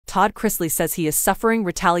Todd Chrisley says he is suffering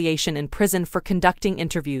retaliation in prison for conducting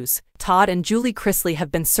interviews. Todd and Julie Chrisley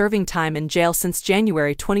have been serving time in jail since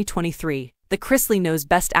January 2023. The Chrisley Knows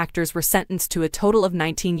Best actors were sentenced to a total of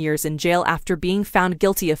 19 years in jail after being found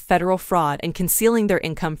guilty of federal fraud and concealing their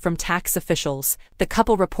income from tax officials. The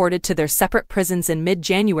couple reported to their separate prisons in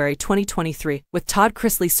mid-January 2023, with Todd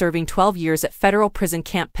Chrisley serving 12 years at Federal Prison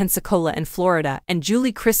Camp Pensacola in Florida and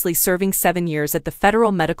Julie Chrisley serving 7 years at the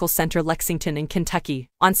Federal Medical Center Lexington in Kentucky.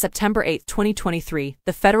 On September 8, 2023,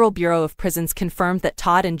 the Federal Bureau of Prisons confirmed that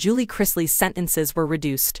Todd and Julie Chrisley's sentences were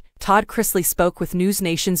reduced. Todd Chrisley spoke with News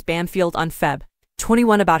Nation's Banfield on Feb.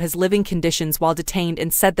 21 about his living conditions while detained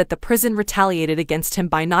and said that the prison retaliated against him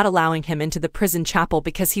by not allowing him into the prison chapel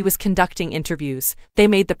because he was conducting interviews. They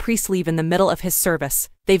made the priest leave in the middle of his service.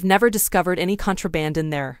 They've never discovered any contraband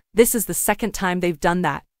in there. This is the second time they've done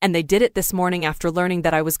that, and they did it this morning after learning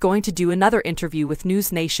that I was going to do another interview with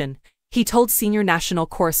News Nation, he told senior national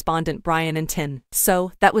correspondent Brian and Tin.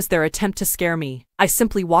 So, that was their attempt to scare me. I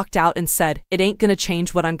simply walked out and said, it ain't gonna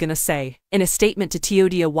change what I'm gonna say. In a statement to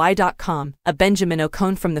TODAY.com, a Benjamin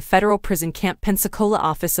O'Cone from the Federal Prison Camp Pensacola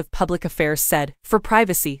Office of Public Affairs said, for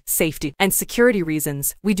privacy, safety, and security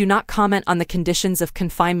reasons, we do not comment on the conditions of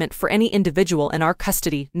confinement for any individual in our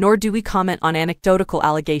custody, nor do we comment on anecdotal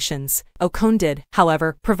allegations. O'Cone did,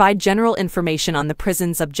 however, provide general information on the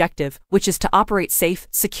prison's objective, which is to operate safe,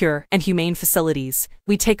 secure, and humane facilities.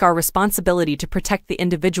 We take our responsibility to protect the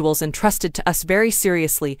individuals entrusted to us very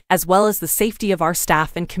seriously, as well as the safety of our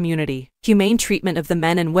staff and community. Humane treatment of the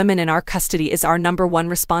men and women in our custody is our #1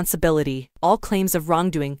 responsibility. All claims of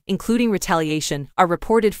wrongdoing, including retaliation, are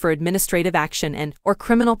reported for administrative action and/or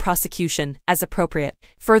criminal prosecution, as appropriate.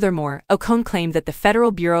 Furthermore, O'Cone claimed that the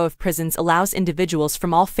Federal Bureau of Prisons allows individuals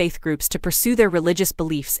from all faith groups to pursue their religious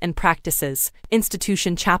beliefs and practices.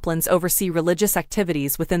 Institution chaplains oversee religious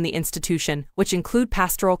activities within the institution, which include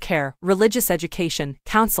pastoral care, religious education,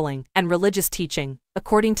 counseling, and religious teaching.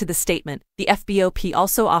 According to the statement, the FBOP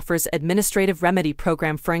also offers an administrative remedy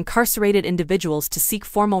program for incarcerated individuals to seek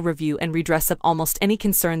formal review and redress of almost any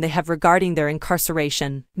concern they have regarding their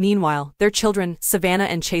incarceration. Meanwhile, their children, Savannah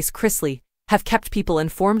and Chase Chrisley, have kept people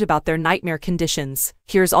informed about their nightmare conditions.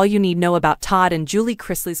 Here's all you need to know about Todd and Julie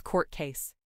Chrisley's court case.